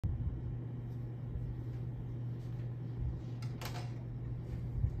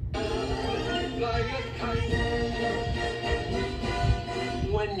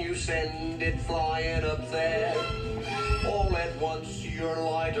When you send it flying up there, all at once you're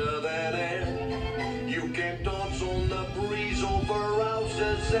lighter than air. You can dance on the breeze over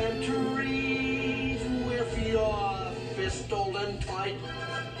houses and trees with your fist holding tight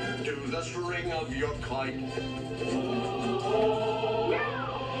to the string of your kite.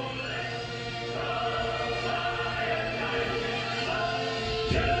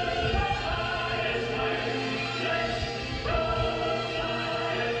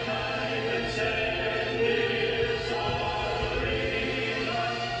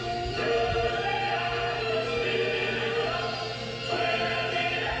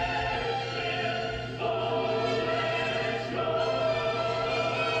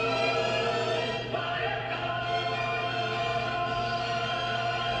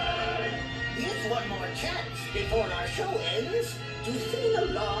 One more chance before our show ends to sing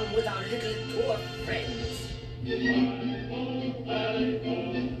along with our little tour friends.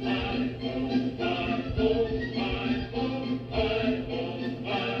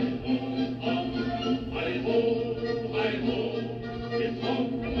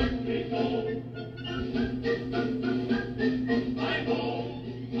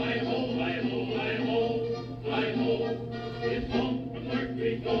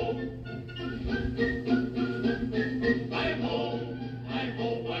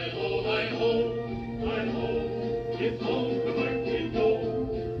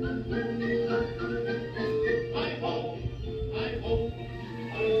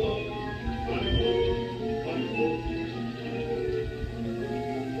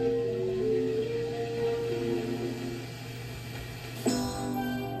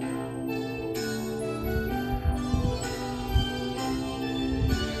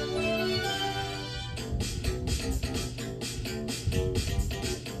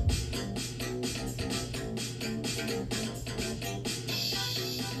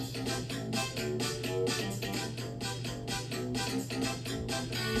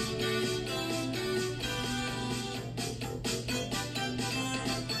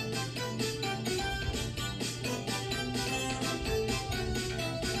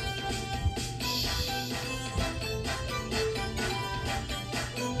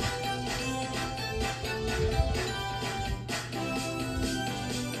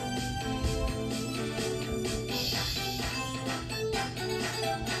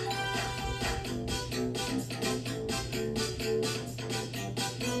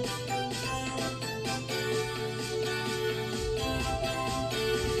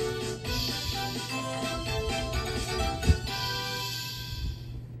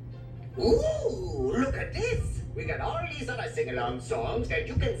 Ooh, look at this. We got all these other sing-along songs that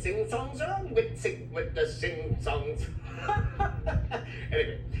you can sing songs along with, sing with the sing songs.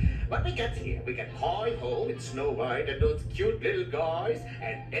 Anyway, what we got here, we got Heigh-Ho with Snow White and those cute little guys,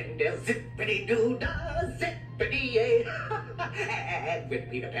 and then there's Zippity-Doo-Dah, Zippity-Yay. And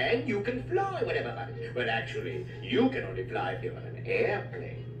with Peter Pan, you can fly with everybody. But actually, you can only fly if you're on an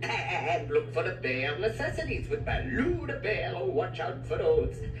airplane. And look for the bare necessities with Baloo the bear. Oh, watch out for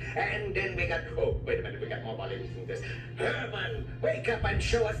those. And then we got, oh, wait a minute, we got more volumes than this. Herman, wake up and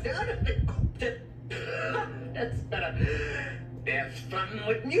show us the other thing. That's better. There's fun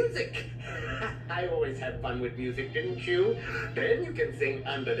with music. I always have fun with music, didn't you? Then you can sing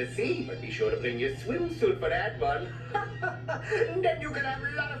Under the Sea, but be sure to bring your swimsuit for that one. And then you can have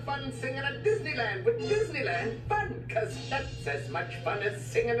a lot of fun singing at Disneyland with Disneyland Fun, because that's as much fun as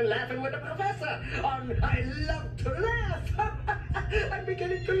singing and laughing with the professor on I Love to Laugh. I'm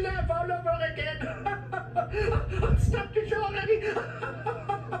beginning to laugh all over again. Stop the show already.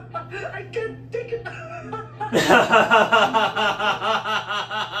 I can't take it.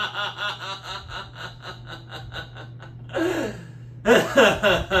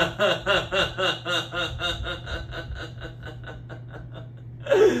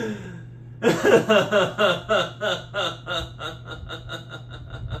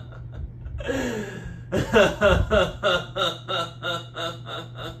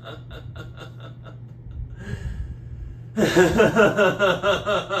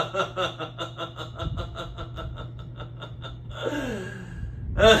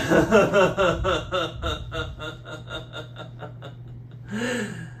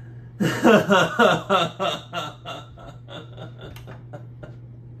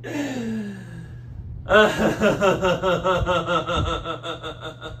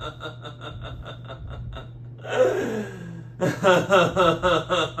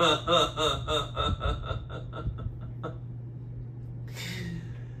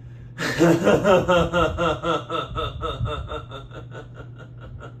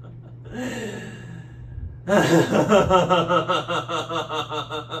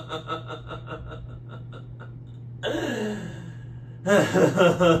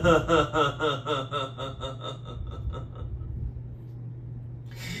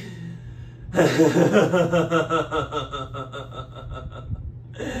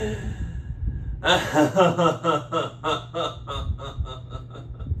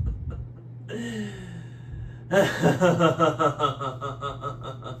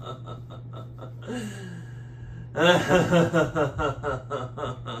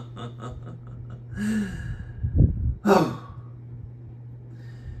 Oh.